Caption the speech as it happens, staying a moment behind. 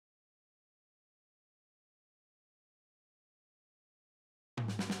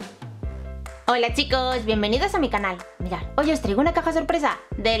Hola chicos, bienvenidos a mi canal. Mirad, hoy os traigo una caja sorpresa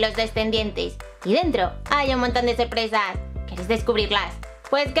de los Descendientes y dentro hay un montón de sorpresas. ¿Queréis descubrirlas?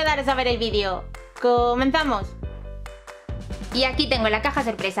 Pues quedaros a ver el vídeo. ¡Comenzamos! Y aquí tengo la caja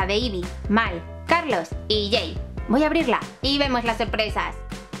sorpresa de Evie, Mal, Carlos y Jay. Voy a abrirla y vemos las sorpresas.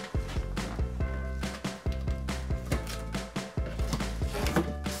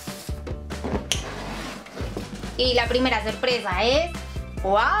 Y la primera sorpresa es...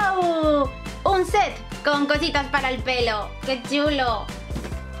 ¡Wow! ¡Un set con cositas para el pelo! ¡Qué chulo!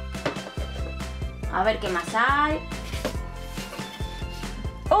 A ver qué más hay.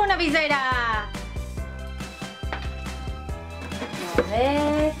 ¡Una visera! A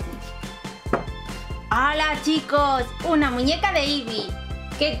ver... ¡Hola chicos! ¡Una muñeca de Evie!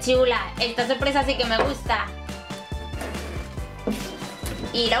 ¡Qué chula! Esta sorpresa sí que me gusta.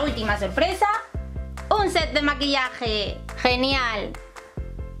 Y la última sorpresa... ¡un set de maquillaje! ¡Genial!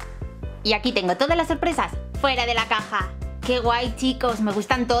 Y aquí tengo todas las sorpresas fuera de la caja. ¡Qué guay, chicos! Me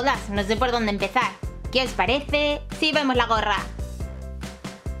gustan todas, no sé por dónde empezar. ¿Qué os parece si vemos la gorra?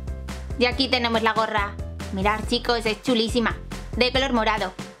 Y aquí tenemos la gorra. Mirad, chicos, es chulísima. De color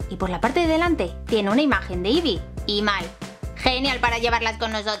morado. Y por la parte de delante tiene una imagen de Evie y Mal. Genial para llevarlas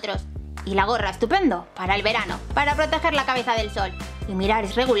con nosotros. Y la gorra estupendo para el verano, para proteger la cabeza del sol. Y mirad,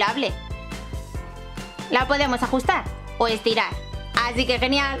 es regulable. La podemos ajustar o estirar. Así que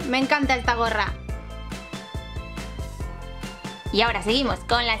genial, me encanta esta gorra. Y ahora seguimos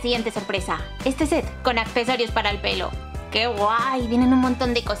con la siguiente sorpresa. Este set con accesorios para el pelo. ¡Qué guay! Vienen un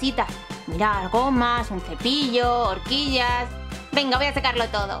montón de cositas. Mirad, gomas, un cepillo, horquillas... Venga, voy a sacarlo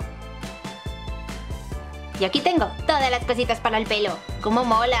todo. Y aquí tengo todas las cositas para el pelo. ¡Cómo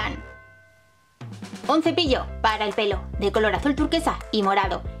molan! Un cepillo para el pelo, de color azul turquesa y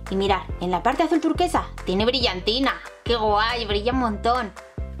morado. Y mirad, en la parte azul turquesa tiene brillantina. ¡Qué guay! Brilla un montón.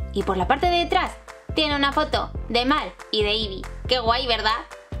 Y por la parte de detrás tiene una foto de Mal y de Evie. ¡Qué guay!, ¿verdad?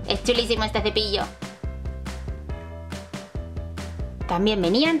 Es chulísimo este cepillo. También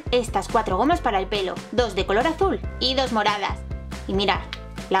venían estas 4 gomas para el pelo, 2 de color azul y 2 moradas. Y mirad,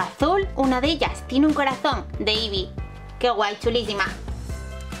 la azul, una de ellas, tiene un corazón de Evie. ¡Qué guay! Chulísima.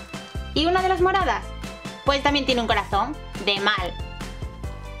 Y una de las moradas, pues también tiene un corazón de Mal.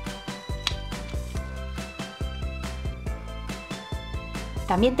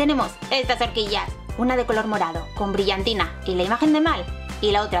 También tenemos estas horquillas, una de color morado con brillantina y la imagen de Mal,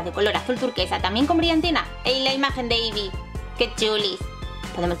 y la otra de color azul turquesa también con brillantina y la imagen de Evie. ¡Qué chulis!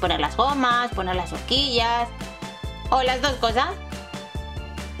 Podemos poner las gomas, poner las horquillas o las dos cosas.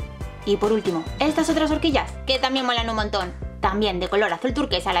 Y por último, estas otras horquillas que también molan un montón, también de color azul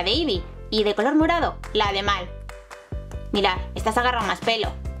turquesa la de Evie y de color morado la de Mal. Mirad, estas agarran más pelo.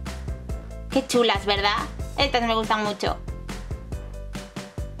 ¡Qué chulas!, ¿verdad? Estas me gustan mucho.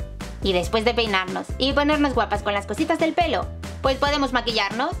 Y después de peinarnos y ponernos guapas con las cositas del pelo, pues podemos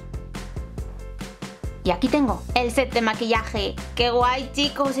maquillarnos. Y aquí tengo el set de maquillaje. ¡Qué guay,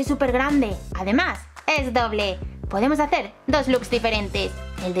 chicos! Es súper grande. Además, es doble. Podemos hacer 2 looks diferentes.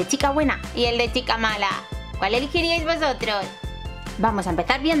 El de chica buena y el de chica mala. ¿Cuál elegiríais vosotros? Vamos a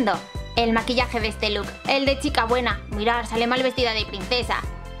empezar viendo el maquillaje de este look. El de chica buena. Mirad, sale Mal vestida de princesa.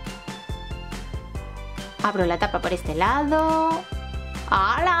 Abro la tapa por este lado.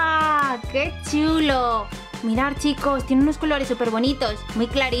 ¡Hala! ¡Qué chulo! Mirad, chicos, tiene unos colores súper bonitos, muy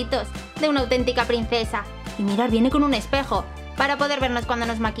claritos, de una auténtica princesa. Y mirad, viene con un espejo para poder vernos cuando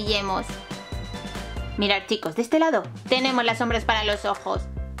nos maquillemos. Mirad, chicos, de este lado tenemos las sombras para los ojos.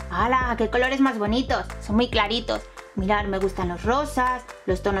 ¡Hala! ¡Qué colores más bonitos! Son muy claritos. Mirad, me gustan los rosas,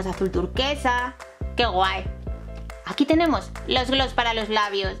 los tonos azul turquesa. ¡Qué guay! Aquí tenemos los gloss para los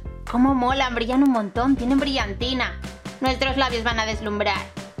labios. ¡Cómo molan! Brillan un montón, tienen brillantina. Nuestros labios van a deslumbrar.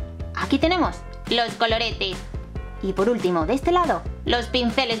 Aquí tenemos los coloretes. Y por último, de este lado, los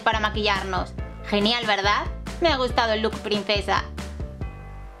pinceles para maquillarnos. Genial, ¿verdad? Me ha gustado el look princesa.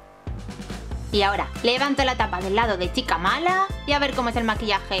 Y ahora, levanto la tapa del lado de chica mala y a ver cómo es el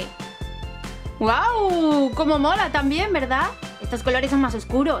maquillaje. ¡Guau! ¡Cómo mola también!, ¿verdad? Estos colores son más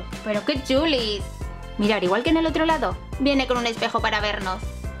oscuros, pero ¡qué chulis! Mirad, igual que en el otro lado, viene con un espejo para vernos.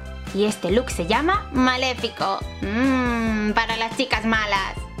 Y este look se llama Maléfico. Para las chicas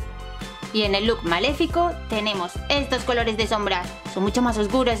malas. Y en el look maléfico tenemos estos colores de sombras. Son mucho más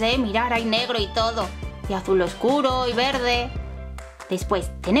oscuros, ¿eh? Mirad, hay negro y todo. Y azul oscuro y verde.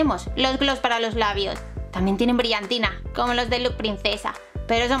 Después tenemos los gloss para los labios. También tienen brillantina, como los del look princesa,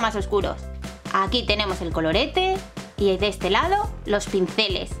 pero son más oscuros. Aquí tenemos el colorete y de este lado los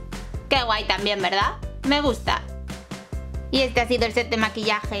pinceles. ¡Qué guay también!, ¿verdad? Me gusta. Y este ha sido el set de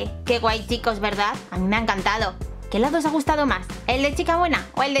maquillaje. ¡Qué guay, chicos!, ¿verdad? A mí me ha encantado. ¿Qué lado os ha gustado más? ¿El de chica buena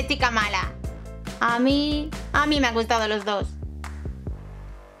o el de chica mala? A mí me han gustado los dos.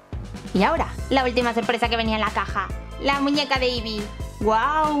 Y ahora, la última sorpresa que venía en la caja. La muñeca de Evie.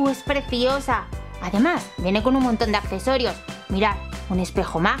 ¡Guau! Es preciosa. Además, viene con un montón de accesorios. Mirad, un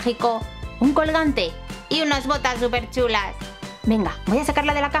espejo mágico, un colgante y unas botas súper chulas. Venga, voy a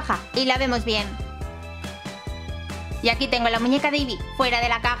sacarla de la caja y la vemos bien. Y aquí tengo la muñeca de Evie fuera de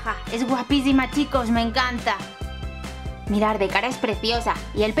la caja. Es guapísima, chicos, me encanta. Mirad, de cara es preciosa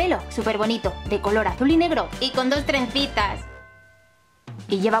y el pelo súper bonito, de color azul y negro y con 2 trencitas.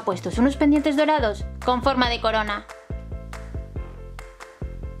 Y lleva puestos unos pendientes dorados con forma de corona.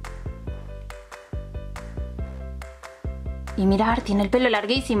 Y mirad, tiene el pelo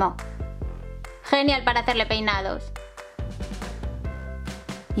larguísimo. Genial para hacerle peinados.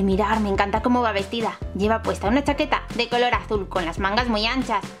 Y mirad, me encanta cómo va vestida. Lleva puesta una chaqueta de color azul con las mangas muy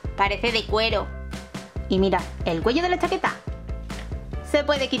anchas. Parece de cuero. Y mirad, el cuello de la chaqueta se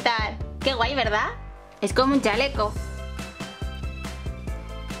puede quitar. ¡Qué guay!, ¿verdad? Es como un chaleco.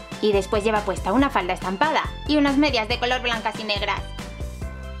 Y después lleva puesta una falda estampada y unas medias de color blancas y negras.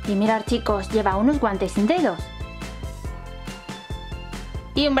 Y mirad, chicos, lleva unos guantes sin dedos.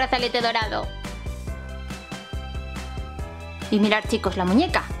 Y un brazalete dorado. Y mirad, chicos, la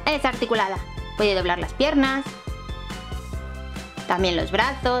muñeca es articulada. Puede doblar las piernas, también los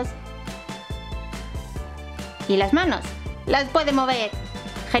brazos. Y las manos las puede mover.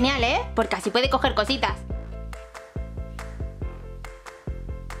 Genial, ¿eh? Porque así puede coger cositas.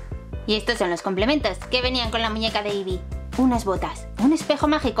 Y estos son los complementos que venían con la muñeca de Evie. Unas botas, un espejo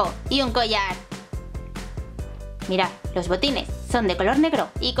mágico y un collar. Mirad, los botines son de color negro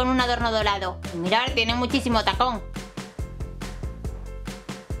y con un adorno dorado. Y mirad, tiene muchísimo tacón.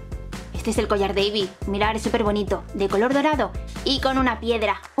 Este es el collar de Evie. Mirad, es súper bonito, de color dorado y con una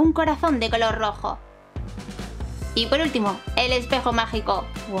piedra, un corazón de color rojo. Y por último, el espejo mágico.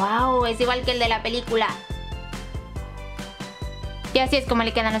 ¡Wow! Es igual que el de la película. Y así es como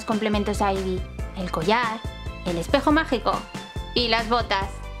le quedan los complementos a Evie. El collar, el espejo mágico y las botas.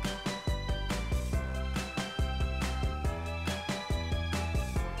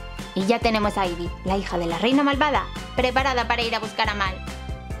 Y ya tenemos a Evie, la hija de la reina malvada, preparada para ir a buscar a Mal.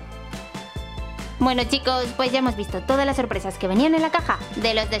 Bueno, chicos, pues ya hemos visto todas las sorpresas que venían en la caja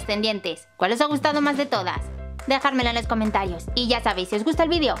de los Descendientes. ¿Cuál os ha gustado más de todas? Dejármelo en los comentarios. Y ya sabéis, si os gusta el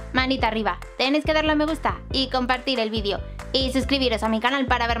vídeo, manita arriba. Tenéis que darle a me gusta y compartir el vídeo. Y suscribiros a mi canal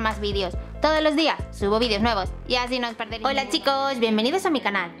para ver más vídeos. Todos los días subo vídeos nuevos y así no os perderéis. Hola chicos, bienvenidos a mi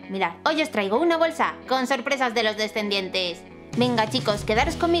canal. Mirad, hoy os traigo una bolsa con sorpresas de los Descendientes. Venga chicos,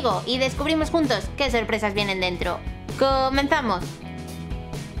 quedaros conmigo y descubrimos juntos qué sorpresas vienen dentro. ¡Comenzamos!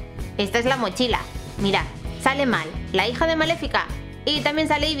 Esta es la mochila. Mirad, sale Mal, la hija de Maléfica. Y también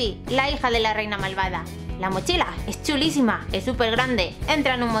sale Evie, la hija de la reina malvada. La mochila es chulísima, es súper grande,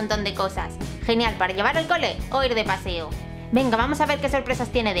 entran un montón de cosas. Genial para llevar al cole o ir de paseo. Venga, vamos a ver qué sorpresas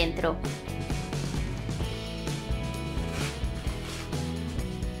tiene dentro.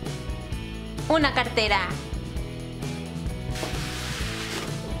 Una cartera.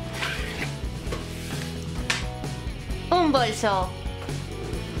 Un bolso.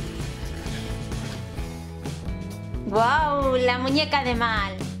 ¡Guau! La muñeca de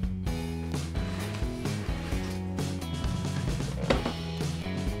Mal.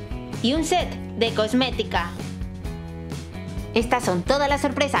 Y un set de cosmética. Estas son todas las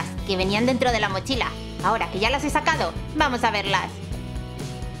sorpresas que venían dentro de la mochila. Ahora que ya las he sacado, vamos a verlas.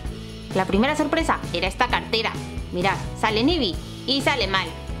 La primera sorpresa era esta cartera. Mirad, sale Evie y sale Mal.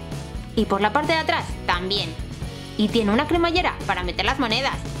 Y por la parte de atrás también. Y tiene una cremallera para meter las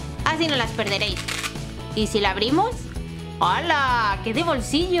monedas. Así no las perderéis. ¿Y si la abrimos? ¡Hala! ¡Qué de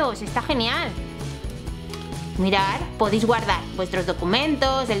bolsillos! ¡Está genial! Mirad, podéis guardar vuestros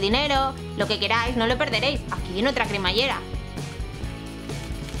documentos, el dinero, lo que queráis, no lo perderéis. Aquí viene otra cremallera.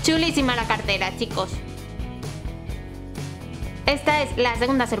 Chulísima la cartera, chicos. Esta es la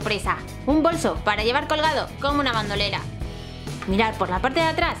segunda sorpresa. Un bolso para llevar colgado como una bandolera. Mirad, por la parte de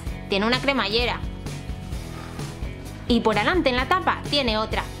atrás tiene una cremallera. Y por delante en la tapa tiene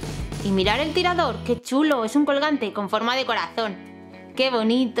otra. Y mirad el tirador, qué chulo, es un colgante con forma de corazón. ¡Qué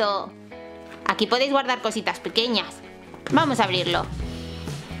bonito! Aquí podéis guardar cositas pequeñas. Vamos a abrirlo.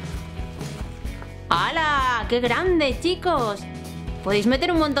 ¡Hala! ¡Qué grande, chicos! Podéis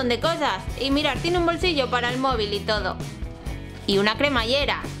meter un montón de cosas. Y mirad, tiene un bolsillo para el móvil y todo. Y una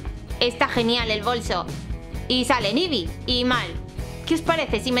cremallera. Está genial el bolso. Y salen Evie y Mal. ¿Qué os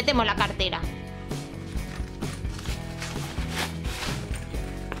parece si metemos la cartera?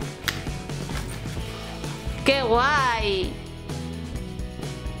 ¡Qué guay!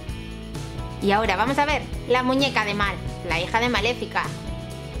 Y ahora vamos a ver la muñeca de Mal, la hija de Maléfica.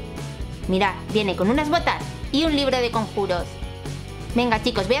 Mirad, viene con unas botas y un libro de conjuros. Venga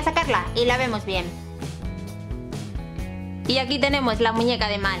chicos, voy a sacarla y la vemos bien. Y aquí tenemos la muñeca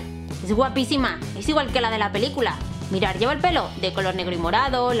de Mal. Es guapísima, es igual que la de la película. Mirad, lleva el pelo de color negro y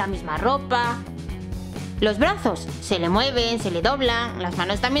morado, la misma ropa. Los brazos se le mueven, se le doblan, las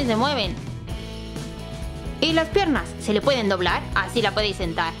manos también se mueven. Y las piernas se le pueden doblar, así la podéis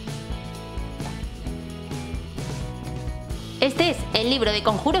sentar. Este es el libro de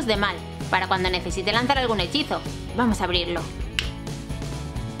conjuros de Mal, para cuando necesite lanzar algún hechizo. Vamos a abrirlo.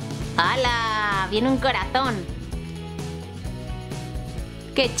 ¡Hala! Viene un corazón.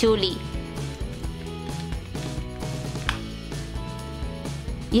 ¡Qué chuli!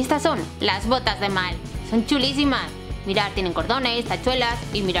 Y estas son las botas de Mal. Son chulísimas. Mirad, tienen cordones, tachuelas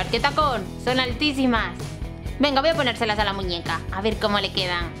y mirad qué tacón. Son altísimas. Venga, voy a ponérselas a la muñeca, a ver cómo le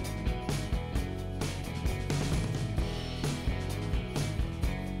quedan.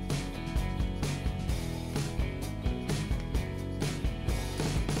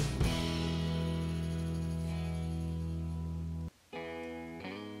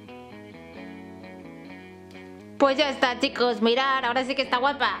 Pues ya está chicos, mirad, ahora sí que está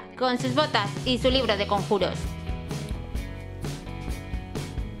guapa, con sus botas y su libro de conjuros.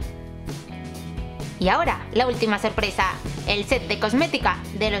 Y ahora, la última sorpresa, el set de cosmética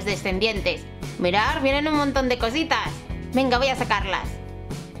de los Descendientes. Mirad, vienen un montón de cositas. Venga, voy a sacarlas.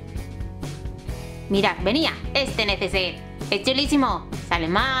 Mirad, venía este neceser. Es chulísimo, sale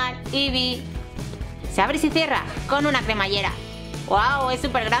Mal, Evie. Se abre y se cierra con una cremallera. ¡Wow! Es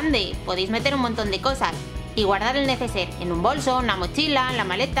súper grande, podéis meter un montón de cosas. Y guardar el neceser en un bolso, una mochila, en la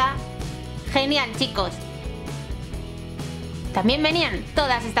maleta. ¡Genial, chicos! También venían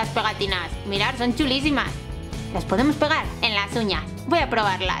todas estas pegatinas. Mirad, son chulísimas. Las podemos pegar en las uñas. Voy a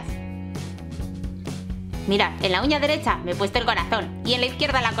probarlas. Mirad, en la uña derecha me he puesto el corazón y en la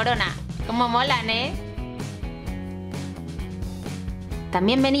izquierda la corona. ¡Cómo molan, eh!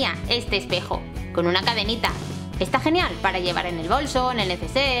 También venía este espejo con una cadenita. Está genial para llevar en el bolso, en el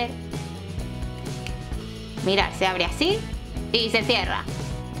neceser. Mirad, se abre así y se cierra.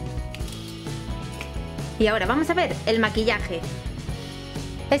 Y ahora vamos a ver el maquillaje.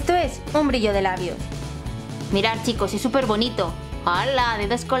 Esto es un brillo de labios. Mirad chicos, es súper bonito. ¡Hala! De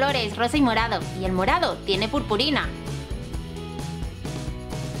dos colores, rosa y morado. Y el morado tiene purpurina.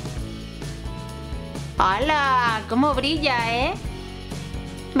 ¡Hala! ¡Cómo brilla, eh!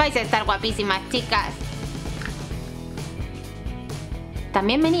 Vais a estar guapísimas, chicas.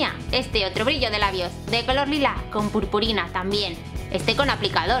 También venía este otro brillo de labios, de color lila, con purpurina también. Este con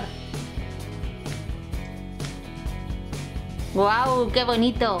aplicador. ¡Guau! ¡Qué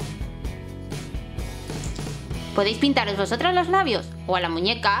bonito! ¿Podéis pintaros vosotros los labios? ¿O a la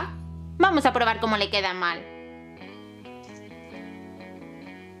muñeca? Vamos a probar cómo le quedan Mal.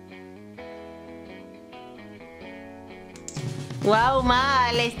 ¡Guau,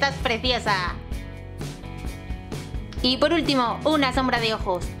 Mal! ¡Estás preciosa! Y por último, una sombra de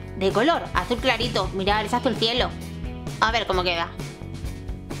ojos, de color azul clarito. Mirad, es azul cielo. A ver cómo queda.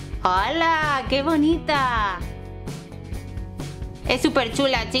 ¡Hola! ¡Qué bonita! Es súper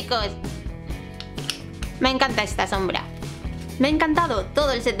chula, chicos. Me encanta esta sombra. Me ha encantado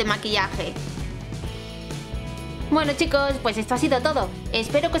todo el set de maquillaje. Bueno chicos, pues esto ha sido todo.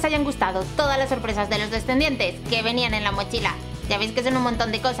 Espero que os hayan gustado todas las sorpresas de los Descendientes que venían en la mochila. Ya veis que son un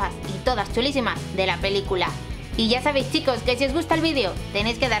montón de cosas y todas chulísimas de la película. Y ya sabéis chicos que si os gusta el vídeo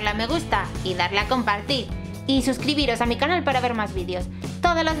tenéis que darle a me gusta y darle a compartir. Y suscribiros a mi canal para ver más vídeos.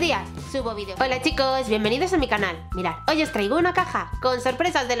 Todos los días subo vídeos. Hola chicos, bienvenidos a mi canal. Mirad, hoy os traigo una caja con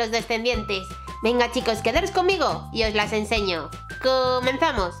sorpresas de los Descendientes. Venga chicos, quedaros conmigo y os las enseño.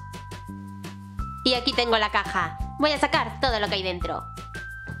 ¡Comenzamos! Y aquí tengo la caja. Voy a sacar todo lo que hay dentro.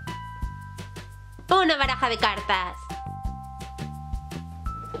 Una baraja de cartas.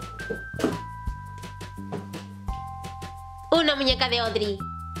 Una muñeca de Audrey.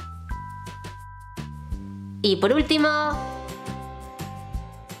 Y por último,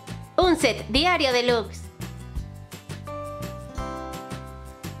 un set diario deluxe.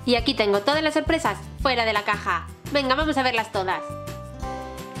 Y aquí tengo todas las sorpresas fuera de la caja. Venga, vamos a verlas todas.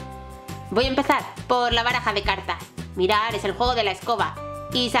 Voy a empezar por la baraja de cartas. Mirad, es el juego de la escoba.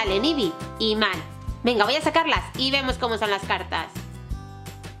 Y salen Evie y Mal. Venga, voy a sacarlas y vemos cómo son las cartas.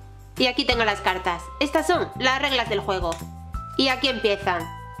 Y aquí tengo las cartas. Estas son las reglas del juego. Y aquí empiezan.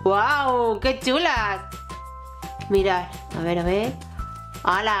 ¡Wow! ¡Qué chulas! Mirad, a ver.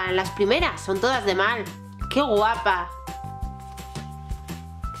 ¡Hala! Las primeras son todas de Mal. ¡Qué guapa!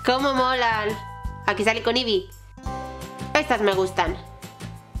 ¡Cómo molan! Aquí sale con Evie. Estas me gustan.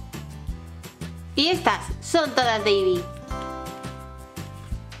 Y estas son todas de Evie.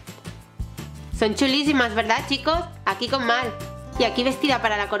 Son chulísimas, ¿verdad, chicos? Aquí con Mal. Y aquí vestida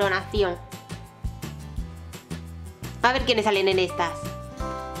para la coronación. A ver quiénes salen en estas.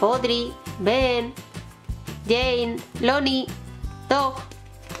 Audrey, Ben, Jane, Lonnie, Tog.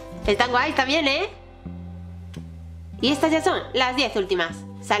 Están guays también, ¿eh? Y estas ya son las 10 últimas.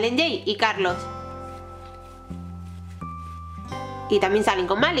 Salen Jay y Carlos. Y también salen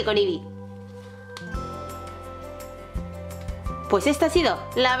con Mal y con Evie. Pues esta ha sido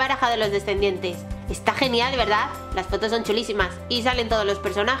la baraja de los Descendientes. Está genial, ¿verdad? Las fotos son chulísimas y salen todos los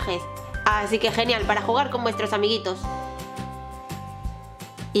personajes. Así que genial para jugar con vuestros amiguitos.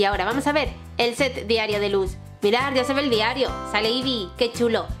 Y ahora vamos a ver el set diario de luz. Mirad, ya se ve el diario. Sale Evie, qué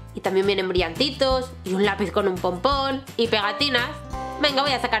chulo. Y también vienen brillantitos, y un lápiz con un pompón, y pegatinas. Venga,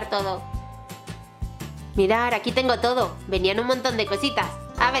 voy a sacar todo. Mirad, aquí tengo todo. Venían un montón de cositas.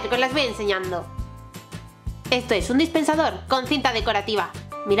 A ver, os las voy enseñando. Esto es un dispensador con cinta decorativa.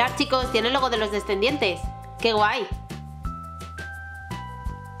 Mirad, chicos, tiene el logo de los Descendientes. ¡Qué guay!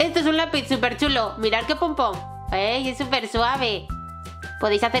 Esto es un lápiz súper chulo. Mirad qué pompón. ¡Ey! Es súper suave.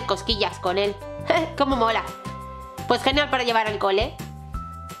 Podéis hacer cosquillas con él. ¡Cómo mola! Pues genial para llevar al cole.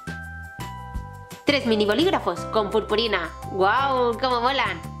 3 mini bolígrafos con purpurina. ¡Guau! ¡Cómo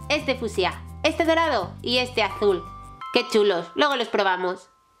molan! Este fucsia, este dorado y este azul. ¡Qué chulos! Luego los probamos.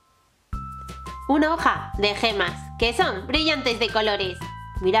 Una hoja de gemas, que son brillantes de colores.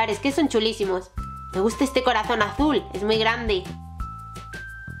 Mirad, es que son chulísimos. Me gusta este corazón azul, es muy grande.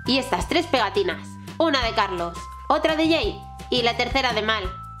 Y estas 3 pegatinas. Una de Carlos, otra de Jay y la tercera de Mal.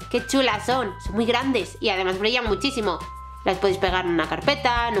 ¡Qué chulas son! Son muy grandes y además brillan muchísimo. Las podéis pegar en una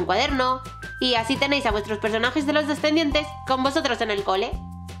carpeta, en un cuaderno, y así tenéis a vuestros personajes de los Descendientes con vosotros en el cole.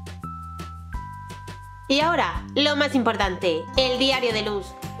 Y ahora, lo más importante, el diario de luz.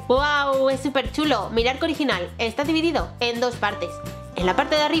 ¡Wow! Es súper chulo. Mirad que original. Está dividido en 2 partes. En la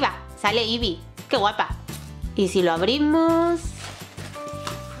parte de arriba sale Evie. ¡Qué guapa! Y si lo abrimos...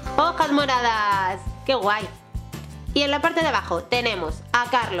 ¡hojas moradas! ¡Qué guay! Y en la parte de abajo tenemos a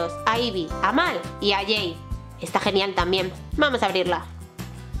Carlos, a Evie, a Mal y a Jay. Está genial también. Vamos a abrirla.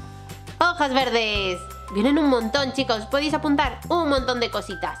 ¡Hojas verdes! Vienen un montón, chicos. Podéis apuntar un montón de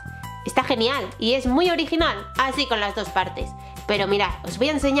cositas. Está genial y es muy original, así con las 2 partes. Pero mirad, os voy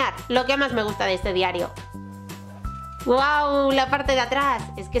a enseñar lo que más me gusta de este diario. ¡Wow! La parte de atrás.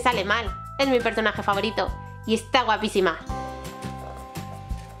 Es que sale Mal. Es mi personaje favorito. Y está guapísima.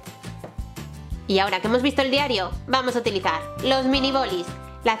 Y ahora que hemos visto el diario, vamos a utilizar los mini bolis,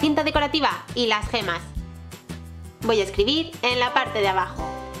 la cinta decorativa y las gemas. Voy a escribir en la parte de abajo,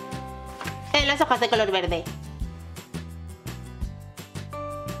 en las hojas de color verde.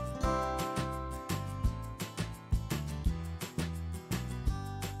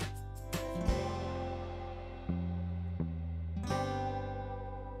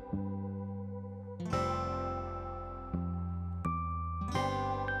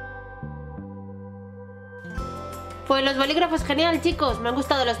 Pues los bolígrafos genial, chicos. Me han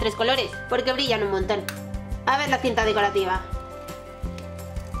gustado los 3 colores porque brillan un montón. A ver la cinta decorativa.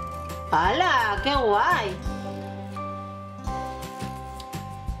 ¡Hala! ¡Qué guay!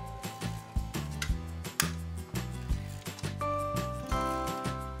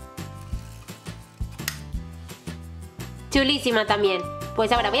 Chulísima también.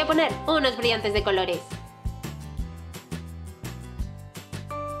 Pues ahora voy a poner unos brillantes de colores.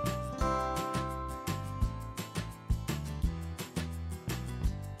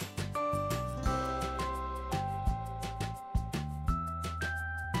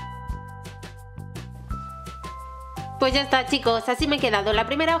 Pues ya está, chicos, así me he quedado la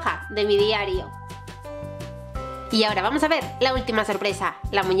primera hoja de mi diario. Y ahora vamos a ver la última sorpresa,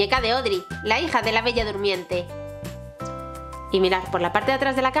 la muñeca de Audrey, la hija de la Bella Durmiente. Y mirad, por la parte de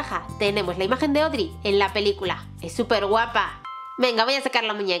atrás de la caja tenemos la imagen de Audrey en la película. Es súper guapa. Venga, voy a sacar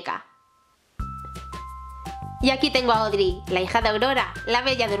la muñeca. Y aquí tengo a Audrey, la hija de Aurora, la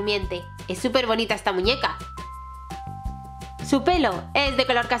Bella Durmiente. Es súper bonita esta muñeca. Su pelo es de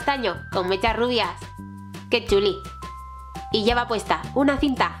color castaño, con mechas rubias. ¡Qué chuli! Y lleva puesta una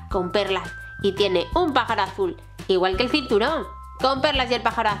cinta con perlas y tiene un pájaro azul, igual que el cinturón, con perlas y el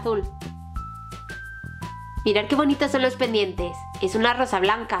pájaro azul. Mirad qué bonitos son los pendientes, es una rosa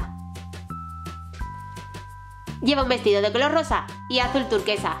blanca. Lleva un vestido de color rosa y azul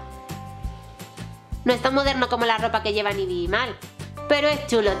turquesa. No es tan moderno como la ropa que llevan Evie y Mal, pero es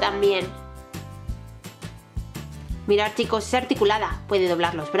chulo también. Mirad, chicos, es articulada, puede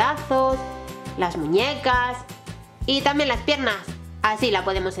doblar los brazos, las muñecas y también las piernas. Así la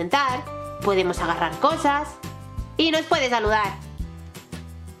podemos sentar, podemos agarrar cosas y nos puede saludar.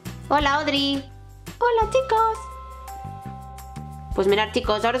 ¡Hola, Audrey! ¡Hola, chicos! Pues mirad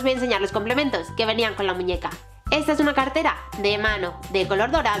chicos, ahora os voy a enseñar los complementos que venían con la muñeca. Esta es una cartera de mano, de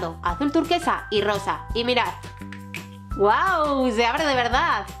color dorado, azul turquesa y rosa. Y mirad. ¡Wow! ¡Se abre de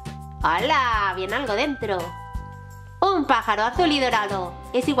verdad! ¡Hala! Viene algo dentro. Un pájaro azul y dorado.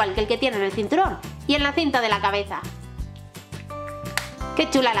 Es igual que el que tiene en el cinturón y en la cinta de la cabeza. ¡Qué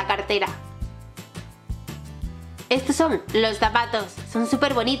chula la cartera! Estos son los zapatos. Son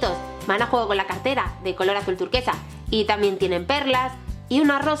súper bonitos. Van a juego con la cartera de color azul turquesa. Y también tienen perlas y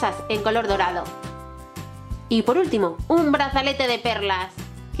unas rosas en color dorado. Y por último, un brazalete de perlas.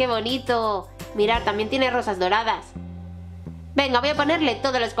 ¡Qué bonito! Mirad, también tiene rosas doradas. Venga, voy a ponerle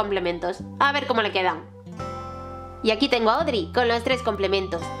todos los complementos. A ver cómo le quedan. Y aquí tengo a Audrey con los 3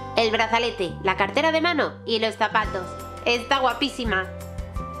 complementos. El brazalete, la cartera de mano y los zapatos. Está guapísima.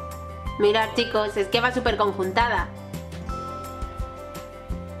 Mirad chicos, es que va súper conjuntada.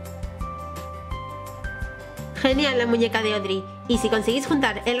 Genial la muñeca de Audrey. Y si conseguís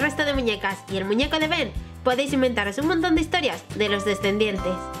juntar el resto de muñecas y el muñeco de Ben, podéis inventaros un montón de historias de los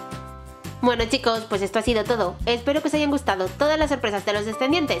Descendientes. Bueno chicos, pues esto ha sido todo. Espero que os hayan gustado todas las sorpresas de los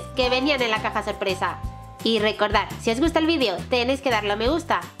Descendientes que venían en la caja sorpresa. Y recordad, si os gusta el vídeo tenéis que darle a me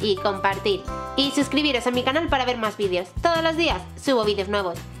gusta y compartir. Y suscribiros a mi canal para ver más vídeos. Todos los días subo vídeos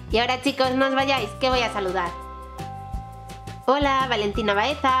nuevos. Y ahora chicos, no os vayáis, que voy a saludar. Hola, Valentina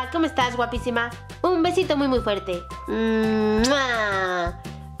Baeza, ¿cómo estás, guapísima? Un besito muy fuerte. ¡Mua!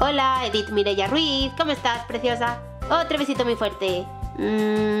 Hola, Edith Mireia Ruiz, ¿cómo estás, preciosa? Otro besito muy fuerte.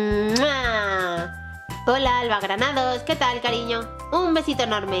 ¡Mua! Hola, Alba Granados, ¿qué tal, cariño? Un besito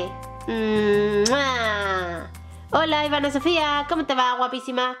enorme. ¡Mua! Hola, Ivana Sofía, ¿cómo te va,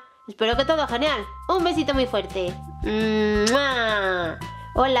 guapísima? Espero que todo genial. Un besito muy fuerte. ¡Mua!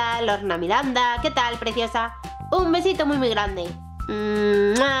 Hola, Lorna Miranda, ¿qué tal, preciosa? Un besito muy grande.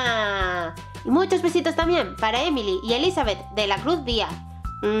 ¡Mua! Y muchos besitos también para Emily y Elizabeth de la Cruz Díaz.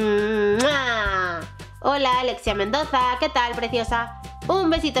 ¡Mua! Hola, Alexia Mendoza, ¿qué tal, preciosa? Un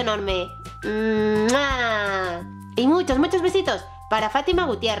besito enorme. ¡Mua! Y muchos besitos para Fátima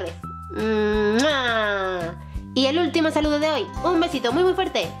Gutiérrez. ¡Mua! Y el último saludo de hoy, un besito muy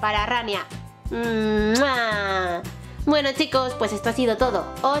fuerte para Rania. ¡Mua! Bueno chicos, pues esto ha sido todo.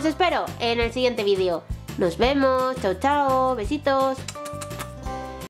 Os espero en el siguiente vídeo. Nos vemos, chao chao, besitos.